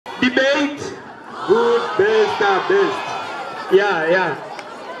Debate. Good, best. Yeah.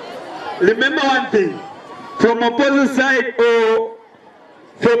 Remember one thing. From opposite side or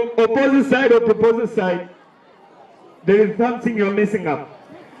proposal side, there is something you're messing up.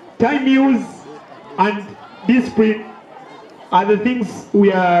 Time use and discipline are the things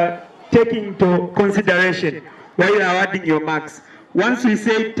we are taking into consideration while you are adding your marks. Once we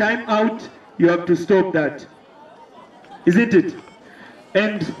say time out, you have to stop that. Isn't it?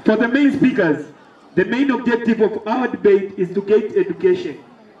 And for the main speakers, the main objective of our debate is to get education.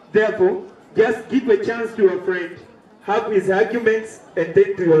 Therefore, just give a chance to your friend, have his arguments, and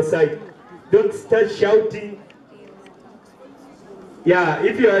then to your side. Don't start shouting. Yeah,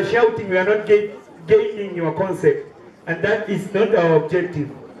 if you are shouting, we are not gaining your concept. And that is not our objective.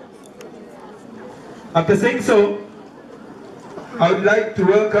 After saying so, I would like to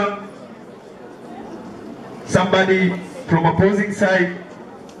welcome somebody from opposing side,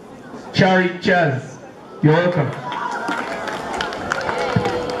 Chari Charles. You're welcome.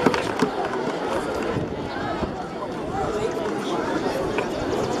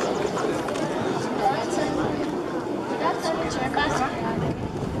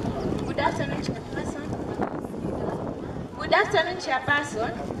 Good afternoon,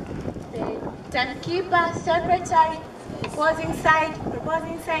 Chairperson, the timekeeper, secretary, proposing side,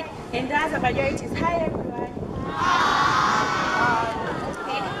 and the other majorities. Hi, everyone.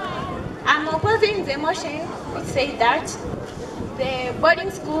 I'm opposing the motion which says that the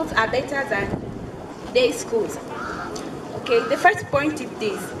boarding schools are better than day schools. Okay, the first point is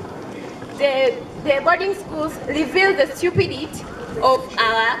this. The boarding schools reveal the stupidity of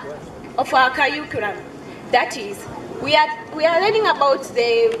our curriculum. That is, we are learning about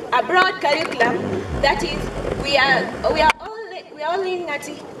the abroad curriculum. That is, we are only at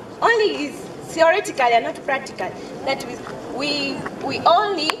only is theoretical and not practical. That is, we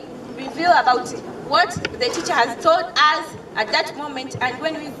only reveal about what the teacher has taught us at that moment, and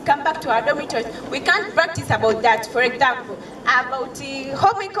when we come back to our dormitories, we can't practice about that. For example, about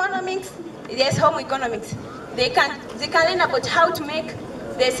home economics. Yes, home economics. They can learn about how to make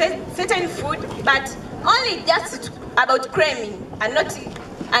the certain food, but only just about cramming and not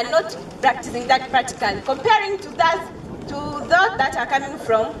practicing that practically. Comparing to those that are coming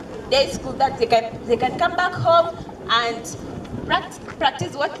from day school, that they can come back home and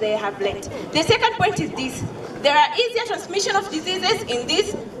practice what they have learned. The second point is this: there are easier transmission of diseases in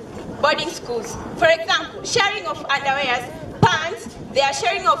these boarding schools. For example, sharing of underwears, pants, they are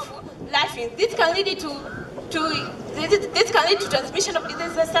sharing of laughing. This can lead to transmission of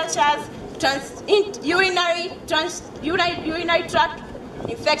diseases such as urinary tract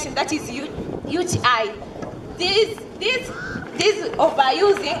infection, that is UTI. This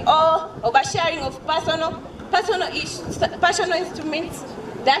overusing or oversharing of personal instruments,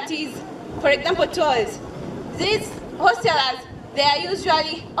 that is, for example, toys. These hostelers, they are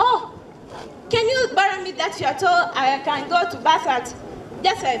usually, can you borrow me that your toy? I can go to bath at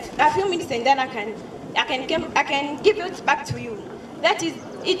just a few minutes and then I can give it back to you. That is,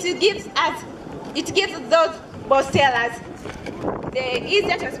 it gives those hostelers the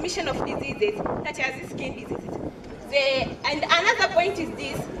easier transmission of diseases such as skin diseases. And another point is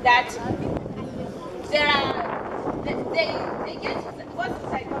this, that they get both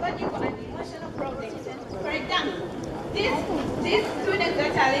psychological and emotional problems. For example, these students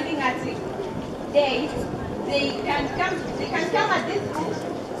that are living at days, they can come at this school,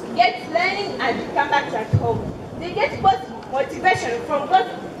 get learning and come back at home. They get both motivation from both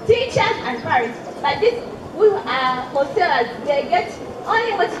teachers and parents, but these who are hostelers, they get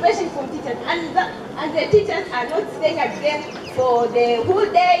only motivation from teachers, and the teachers are not staying at them for the whole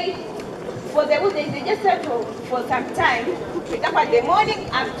day. They just stay for some time, for example, the morning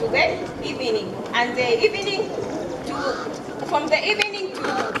up to the evening, and from the evening to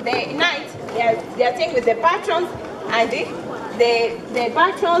the night, they are staying with the patrons, and the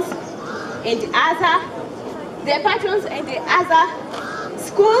patrons and the other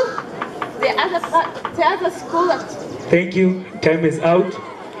school. The other school. Thank you. Time is out.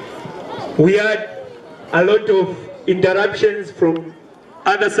 We had a lot of interruptions from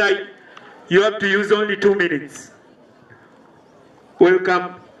other side. You have to use only 2 minutes.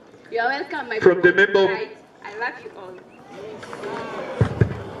 Welcome. You are welcome, my from the member. I love you all.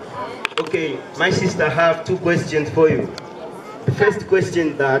 Okay, my sister, I have 2 questions for you. The first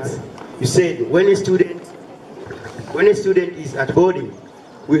question, that you said when a student is at boarding,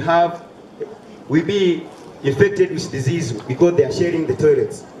 will be infected with disease because they are sharing the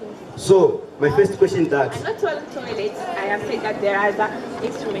toilets. So my first question, that I'm not toiling toilets. I have said that there are other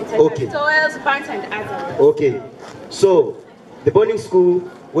instruments, okay, toils, pants, and others. Okay, so the boarding school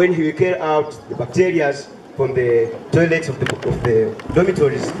when he will carry out the bacteria from the toilets of the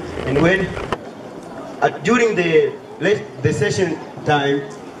dormitories. And when during the session time,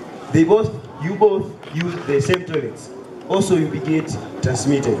 you both use the same toilets. Also, you will get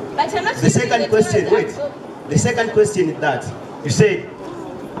transmitted. The second question, wait. The second question is that you said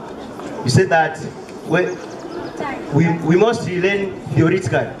that we must learn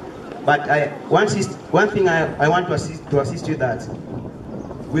theoretical, but one thing I want to assist you that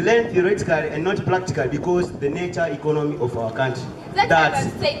we learn theoretical and not practical because the nature economy of our country. That's what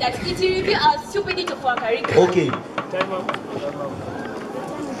I'm saying, that it will reveal our stupidity of our curriculum. Okay. Time up.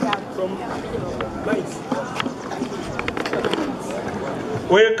 From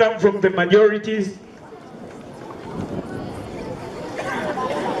welcome from the majorities.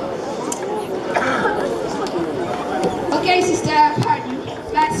 Okay, sister, pardon,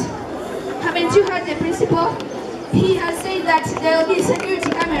 but haven't you heard the principal? He has said that there will be security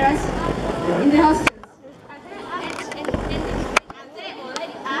cameras in the hostels.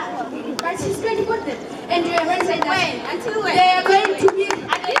 But he's going to put them. And you have said that Until when? they are going to be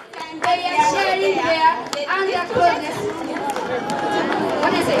they are sharing their underclothes.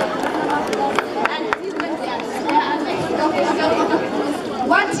 What is it?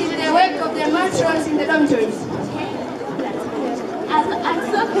 What is the work of the matrons in the dormitories? I'm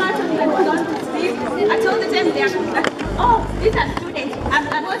so proud of them going to sleep. I told the time they are, oh, these are students.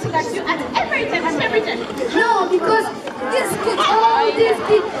 I'm watching at you at every time. No, because these kids, all these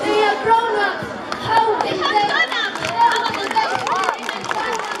kids, they are grown up. How They can have they? grown up.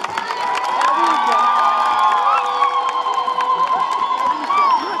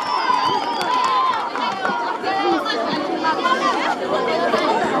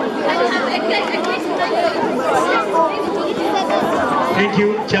 Thank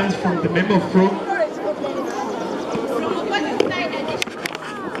you. Chance from the member from.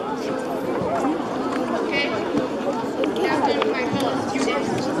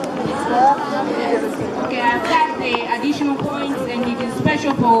 Okay, I've got the additional points and it is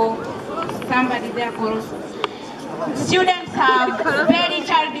special for somebody there close. Students have very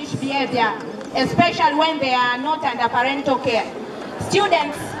childish behavior, especially when they are not under parental care.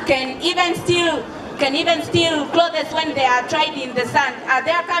 Students can even steal clothes when they are dried in the sun. Are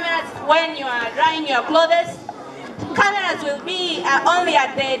there cameras when you are drying your clothes? Cameras will be only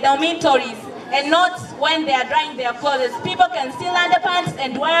at the dormitories and not when they are drying their clothes. People can steal underpants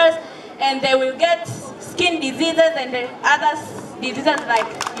and wears and they will get skin diseases and other diseases like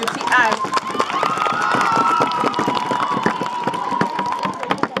UTI.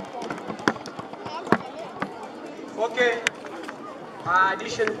 Okay,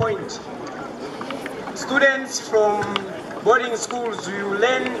 addition point. Students from boarding schools, you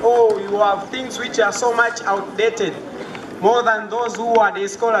learn you have things which are so much outdated, more than those who are the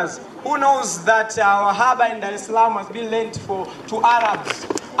scholars. Who knows that our Haba in Dar es Salaam has been lent to Arabs?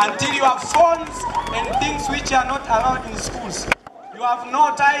 Until you have phones and things which are not allowed in schools, you have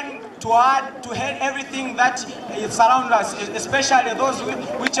no time to add to everything that surrounds us, especially those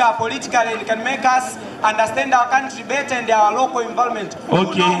which are political and can make us understand our country better and our local environment.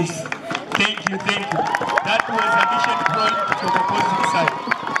 Okay. Thank you. That was addition point to the opposing side.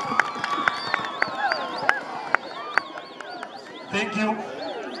 Thank you.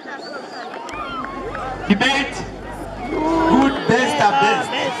 Debate. Good, better, best.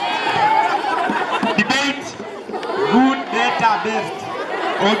 Debate. Good, better, best.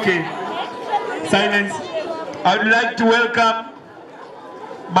 Okay. Silence. I would like to welcome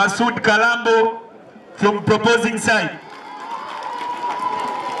Masood Kalambo from proposing side.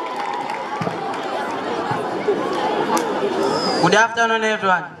 Good afternoon,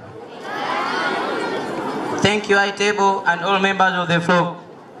 everyone. Thank you, I-Table, and all members of the floor.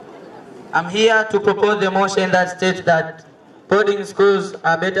 I'm here to propose the motion that states that boarding schools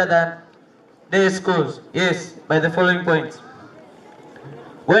are better than day schools. Yes, by the following points.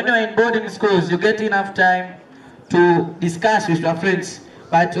 When you're in boarding schools, you get enough time to discuss with your friends.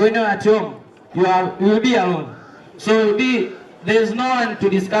 But when you're at home, you will be alone. So there's no one to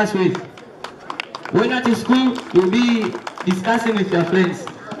discuss with. When you're at school, you'll be discussing with your friends.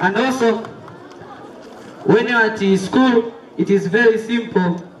 And also, when you're at school, it is very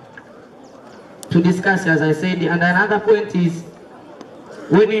simple to discuss, as I said. And another point is,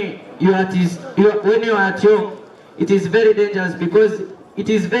 when you're at home, it is very dangerous because it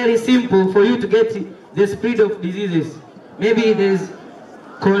is very simple for you to get the spread of diseases. Maybe there's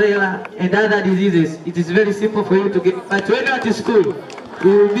cholera and other diseases. It is very simple for you to get. But when you're at school, you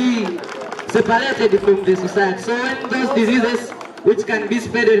will be separated from the society. So when those diseases, which can be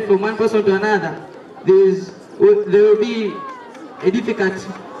spread from one person to another, there will be a difficult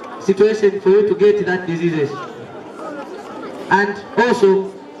situation for you to get that diseases. And also,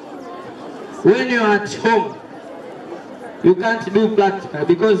 when you are at home, you can't do practical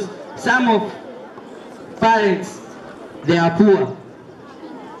because some of parents, they are poor.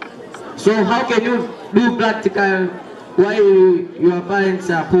 So how can you do practical while your parents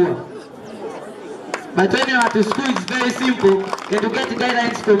are poor? But when you are to school, it's very simple, and you get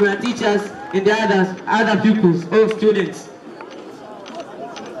guidelines from your teachers and the other pupils or students.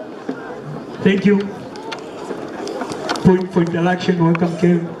 Thank you. Point for interaction. Welcome,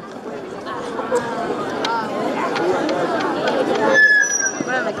 Kevin.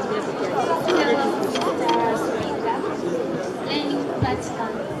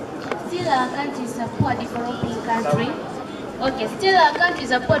 Still our country is a poor developing country. Okay, still our country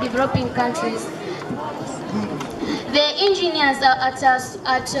is a poor developing country. The engineers at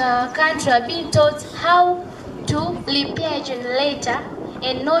our country are being taught how to repair a generator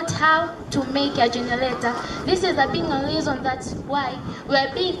and not how to make a generator. This is being a reason that's why we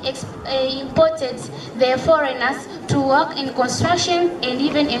are being imported the foreigners to work in construction and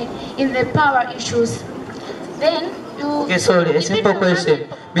even in the power issues. Then okay, sorry, a simple question.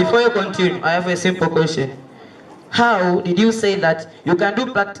 Before you continue, I have a simple question. How did you say that you can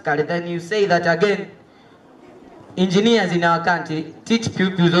do practically, then you say that again engineers in our country teach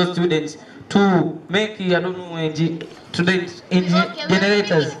pupils or students to make, I don't know,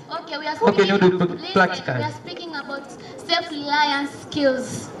 generators? How can you do practical? We are speaking about self-reliance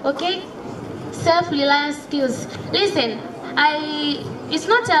skills, okay? Self-reliance skills. Listen, it's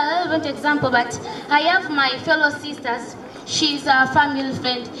not a relevant example, but I have my fellow sisters. She's a family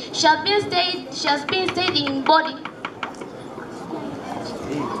friend. She has been staying in boarding.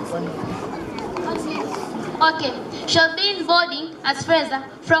 Okay, she has been boarding as Fraser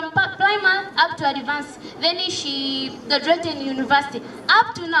from primary up to advanced. Then she graduated in university.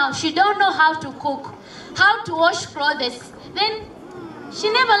 Up to now, she don't know how to cook, how to wash clothes. Then she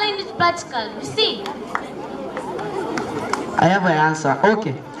never learned it practical. You see? I have an answer.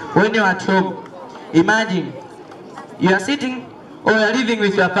 Okay, when you're at home, imagine you are sitting or you are living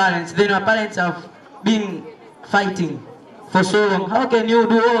with your parents, then your parents have been fighting for so long. How can you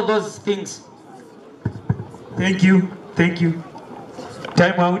do all those things? Thank you. Thank you.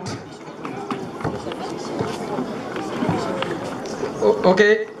 Time out.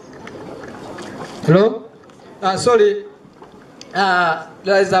 Okay. Hello? Sorry.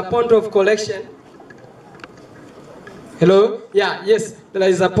 There is a point of correction. Hello? Yeah, yes. There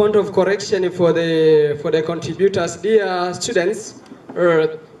is a point of correction for the contributors. Dear students,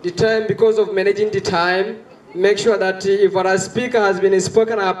 the time, because of managing the time, make sure that if our speaker has been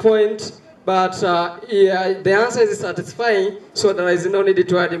spoken a point, but the answer is satisfying, so there is no need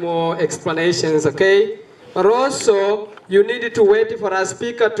to add more explanations, okay? But also, you need to wait for a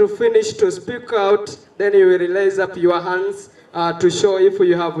speaker to finish to speak out, then you will raise up your hands to show if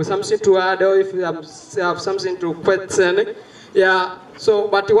you have something to add or if you have something to question. Yeah, so,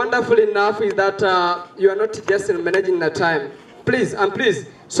 but wonderful enough is that you are not just managing the time. Please, and please,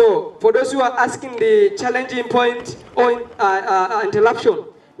 so for those who are asking the challenging point or interruption,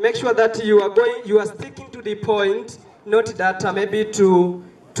 make sure that you are sticking to the point, not that maybe to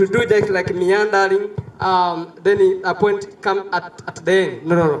do just like meandering, then a point come at the end.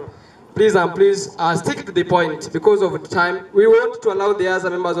 No. Please and please stick to the point because of the time. We want to allow the other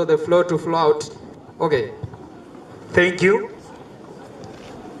members of the floor to flow out. Okay. Thank you.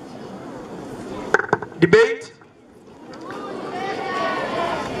 Debate?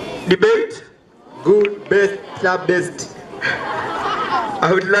 Debate? Good, best.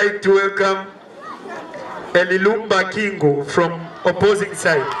 I would like to welcome Elilumba Kingu from opposing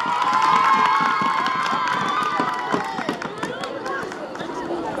side.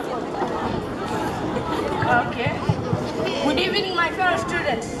 Okay. Good evening, my fellow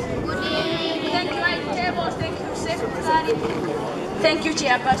students. Good evening. Thank you, my table. Thank you, Secretary. Thank you,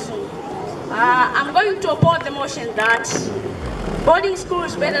 Chairperson. I'm going to oppose the motion that boarding school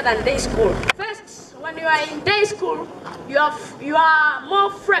is better than day school. First, when you are in day school, you are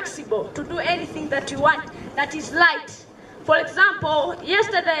more flexible to do anything that you want that is light. For example,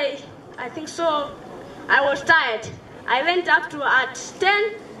 yesterday, I think so, I was tired. I went up to at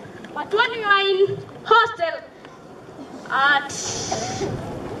 10, but when you are in hostel at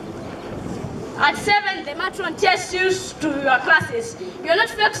 7, the matron takes you to your classes. You're not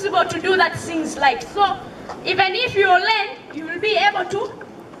flexible to do that things light. So even if you learn, you will be able to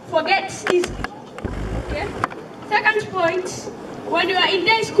forget easily. Okay? Second point, when you are in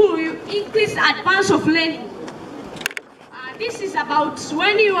day school, you increase the advance of learning. This is about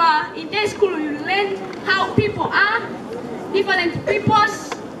when you are in day school, you learn how people are, different peoples.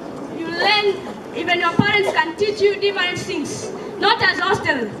 You learn, even your parents can teach you different things. Not as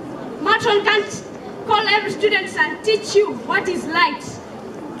hostel. Matron can't call every student and teach you what is light.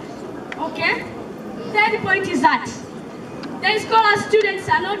 Okay? Third point is that day scholar students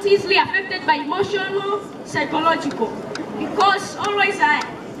are not easily affected by emotional, psychological, because always are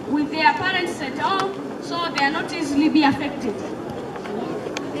with their parents at home, so they are not easily be affected.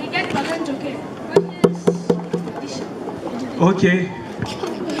 They get present, okay? Okay.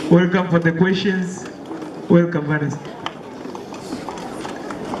 Welcome for the questions. Welcome, Vanessa.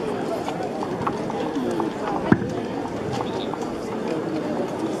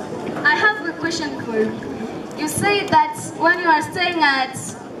 I have a question for you. You say that when you are staying at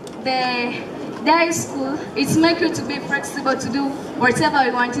the day school, it makes you to be flexible to do whatever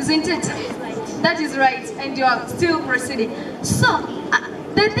you want, isn't it? That is right, and you are still proceeding. So,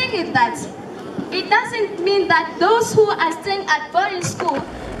 the thing is that it doesn't mean that those who are staying at boarding school,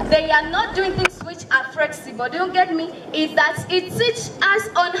 they are not doing things which are flexible. Do you get me? Is that it teaches us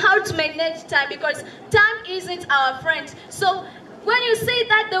on how to manage time, because time isn't our friend. So when you say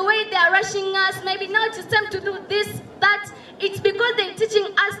that the way they are rushing us, maybe now it's time to do this, that, it's because they're teaching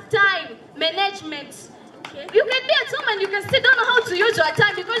us time management. Okay. You can be at home and you can still don't know how to use your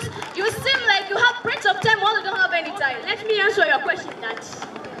time because you seem like you have plenty of time while you don't have any time. Let me answer your question. That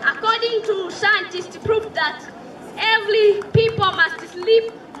according to scientists, prove that every people must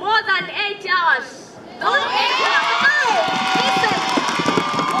sleep more than 8 hours. No, 8 hours. No, listen,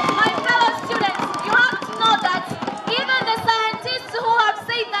 my fellow students, you have to know that even the scientists who have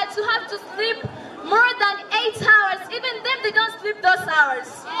said that you have to sleep more than 8 hours, even them, they don't sleep those hours.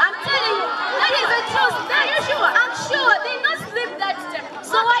 I'm telling you, that is the truth. Are you sure? I'm sure they don't sleep that time.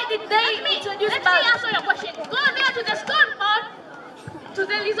 So why did they introduce? Let me answer your question. Go there to the stone board, to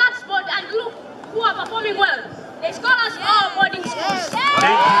the results board, and look who are performing well. The scholars are boarding schools.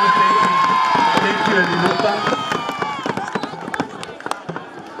 Thank you, Lilupa.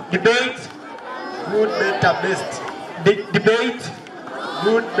 Debate, Good, better, best. debate.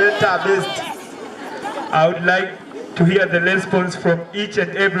 Good, better, best. I would like to hear the response from each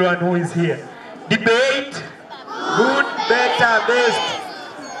and everyone who is here. Debate, Good, better, best.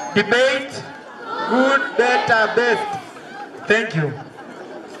 debate. Good, better, best. Thank you.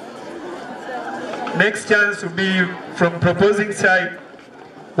 Next chance will be from proposing side.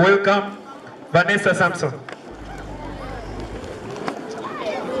 Welcome, Vanessa Samson.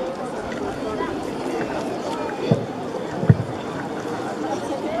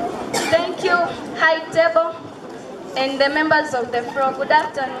 Thank you, high table, and the members of the floor. Good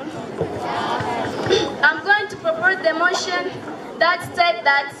afternoon. I'm going to propose the motion that said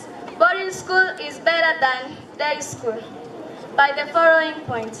that boarding school is better than day school by the following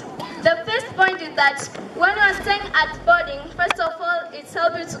points. The first point is that when you are staying at boarding, first of all, it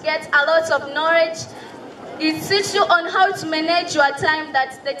helps you to get a lot of knowledge. It teaches you on how to manage your time,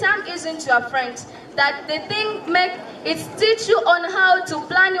 that the time isn't your friend. That the thing it teaches you on how to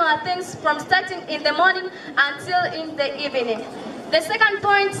plan your things from starting in the morning until in the evening. The second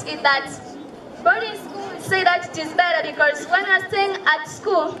point is that boarding school say that it is better because when you are staying at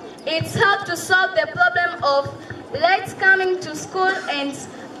school, it helps to solve the problem of late coming to school and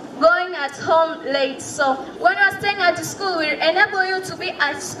going at home late. So when you are staying at school, will enable you to be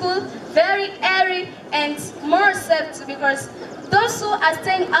at school very early and more safe, because those who are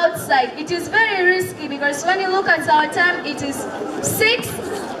staying outside, it is very risky, because when you look at our time, it is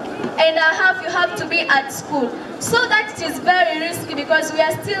 6:30 you have to be at school. So that it is very risky because we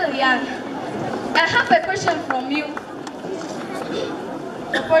are still young. I have a question from you.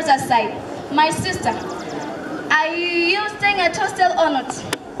 Proposer side. My sister, are you staying at hostel or not?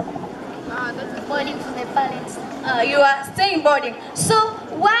 That's boarding for the parents. You are staying boarding. So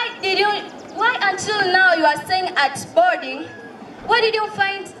why until now you are staying at boarding? Why did you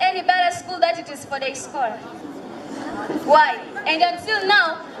find any better school that it is for the scholar? Why? And until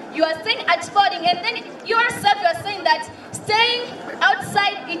now you are staying at boarding, and then yourself you are saying that staying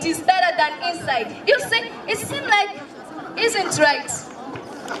outside it is better than inside. You say it seems like isn't right.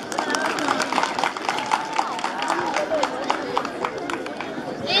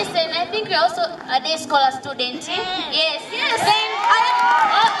 Listen, I think you're also a day scholar student. Yes. Yes. Then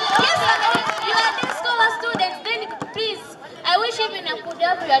Yes, you are a day scholar student. Then please, I wish even I could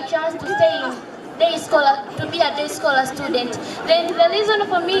have your chance to stay in day scholar, to be a day scholar student. Then the reason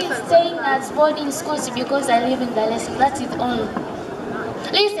for me staying at boarding schools is because I live in Dar es Salaam. That's it only.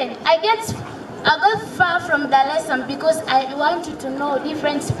 Listen, I get I got far from the lesson because I wanted to know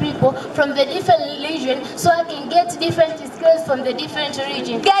different people from the different religion so I can get different skills from the different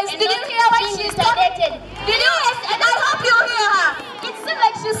regions. Guys, did you hear what she's talking? Did you? And I hope you hear her. It seems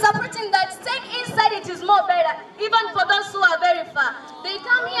like she's supporting that staying inside it is more better, even for those who are very far. They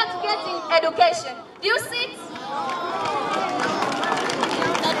come here to get education. Do you see it?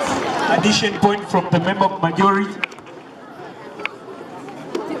 Addition point from the member of majority.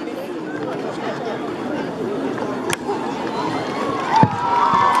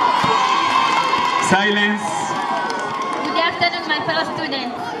 Silence. Good afternoon, my fellow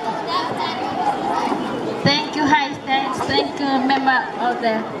students. Thank you, High Stands. Thank you, member of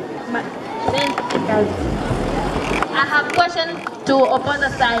the I have a question to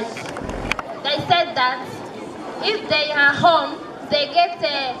opposite side. They said that if they are home, they get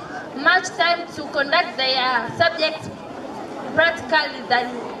much time to conduct their subjects practically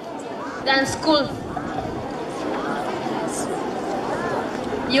than school.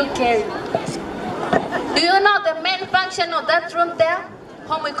 You carry. Do you know the main function of that room there?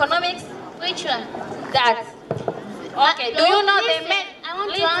 Home economics? Which one? That. Okay, do you know the main? I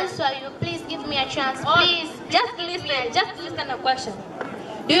want to answer you. Please give me a chance. Please. Just listen to the question.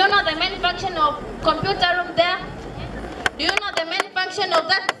 Do you know the main function of computer room there? Do you know the main function of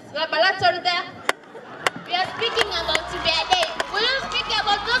that laboratory there? We are speaking about today. Will you speak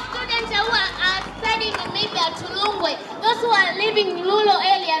about those students who are studying maybe at Tulungwe? Those who are living in rural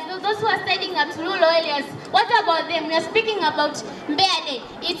areas, those who are studying at rural areas. What about them? We are speaking about Mbeya Day.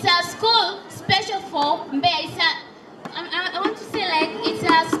 It's a school special for Mbeya. I want to say like it's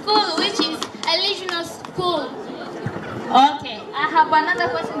a school which is a regional school. Okay, I have another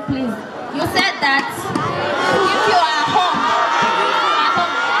question, please. You said that if you are home,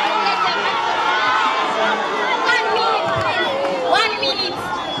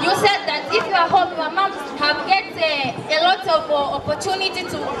 you said that if you are home, your mom have get a lot of opportunity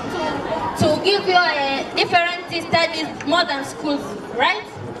to give you different studies more than schools, right?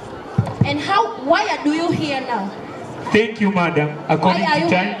 And why are you here now? Thank you, madam. According to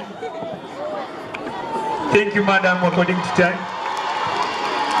time. Thank you, madam. According to time.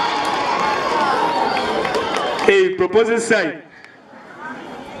 Hey, proposal side.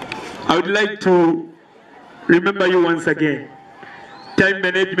 I would like to remember you once again. Time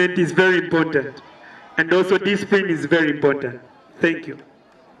management is very important, and also discipline is very important. Thank you.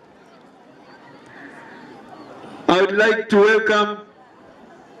 I would like to welcome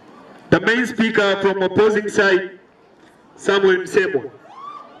the main speaker from opposing side, Samuel Msebo.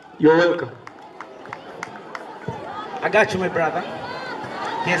 You're welcome. I got you, my brother.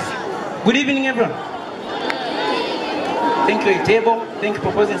 Yes. Good evening, everyone. Thank you, table. Thank you,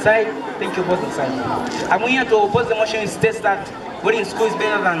 proposing side. Thank you, opposing side. I'm here to oppose the motion which states that boarding school is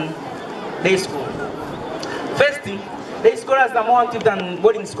better than day school. First thing, day scholars are more active than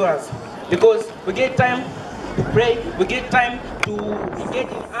boarding scholars because we get time to pray, we get time to engage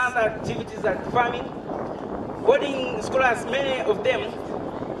in other activities like farming. Boarding scholars, many of them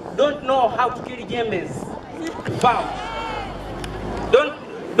don't know how to kill jembes, farm.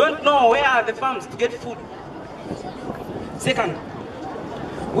 Don't know where are the farms to get food. Second,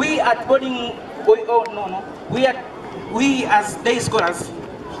 we at boarding, we as day scholars,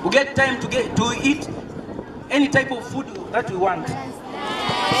 we get time to eat any type of food that we want.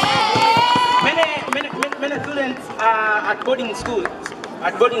 Many students at boarding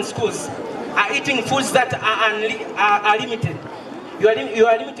schools are eating foods that are limited. You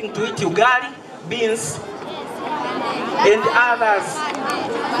are limiting to eat ugali, beans, and others.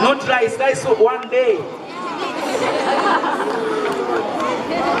 Not rice one day.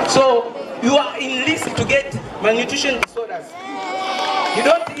 So you are in risk to get malnutrition disorders. You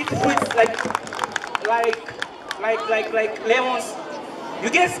don't eat fruits like lemons. You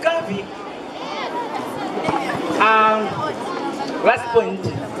get scurvy. Last point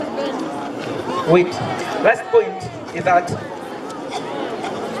is that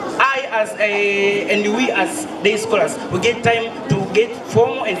we as day scholars, we get time to get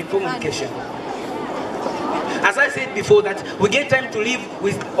formal and informal education. As I said before, that we get time to live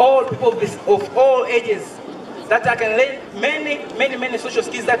with all people of all ages, that I can learn many social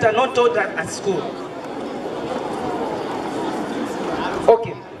skills that are not taught at school.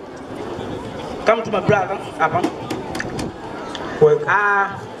 Okay. Come to my brother, Aban.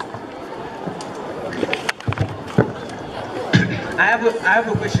 I have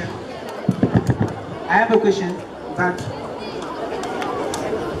a question. I have a question that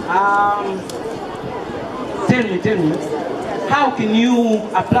tell me, how can you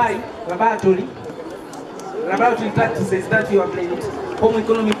apply laboratory practices that you have learned home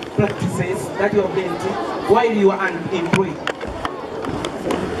economic practices that you have learned while you are unemployed?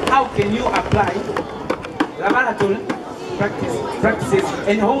 How can you apply laboratory practices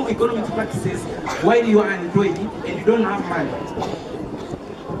and home economic practices while you are unemployed and you don't have money?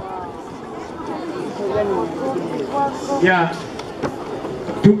 Yeah.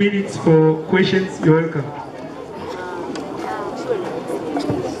 2 minutes for questions. You're welcome.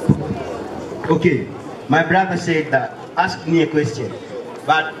 Okay, my brother said that, ask me a question.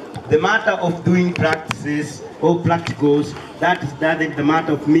 But the matter of doing practices or practicals, that is the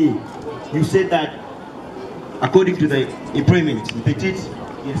matter of me. You said that according to the employment,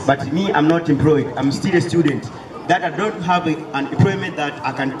 yes. But me, I'm not employed. I'm still a student. That I don't have an employment that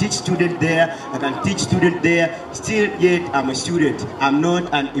I can teach student there, I can teach student there, still yet I'm a student. I'm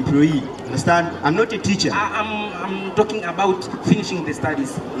not an employee. Understand? I'm not a teacher. I'm talking about finishing the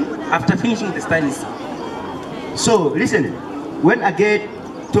studies. After finishing the studies. So listen, when I get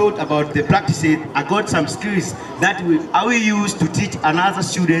taught about the practices, I got some skills that I will use to teach another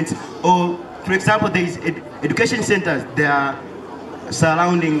student. Or for example, there is education centers. They are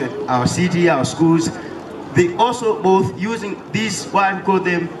surrounding our city, our schools. They also both using these, what I call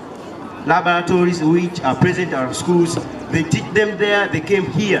them, laboratories which are present at our schools. They teach them there, they came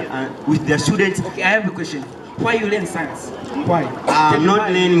here with their students. Okay, I have a question. Why you learn science? Why? I'm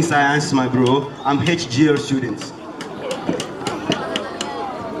not learning science, my bro. I'm HGL students.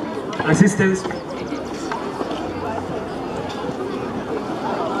 Assistance.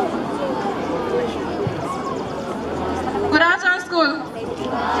 Good afternoon, school.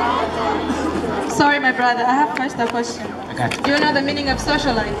 Sorry, my brother, I have first a question. Okay. Do you know the meaning of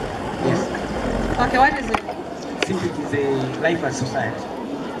social life? Yes. Okay, what is it? Simply it is a life as society.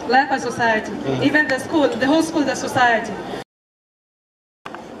 Life as society. Yeah. Even the school, the whole school, the society.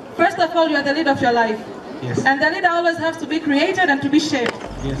 First of all, you are the leader of your life. Yes. And the leader always has to be created and to be shaped.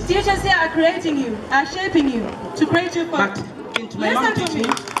 Yes. Teachers here are creating you, are shaping you, to create you for... But can't my mom teach me?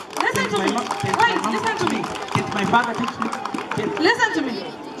 Listen to me. Wait, listen to me. Can't my father teach me? Listen to me.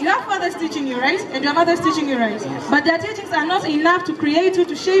 You have fathers teaching you, right? And your mothers teaching you, right? Yes. But their teachings are not enough to create you,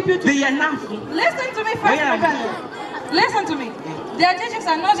 to shape you. They are enough. Listen to me first, my brother. Listen to me. Their teachings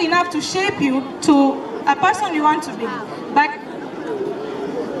are not enough to shape you to a person you want to be. But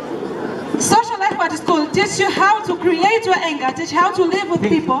social life at school teaches you how to create your anger, teach how to live with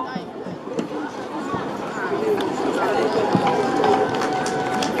people.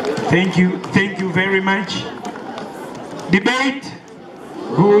 Thank you very much. Debate,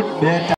 good, better.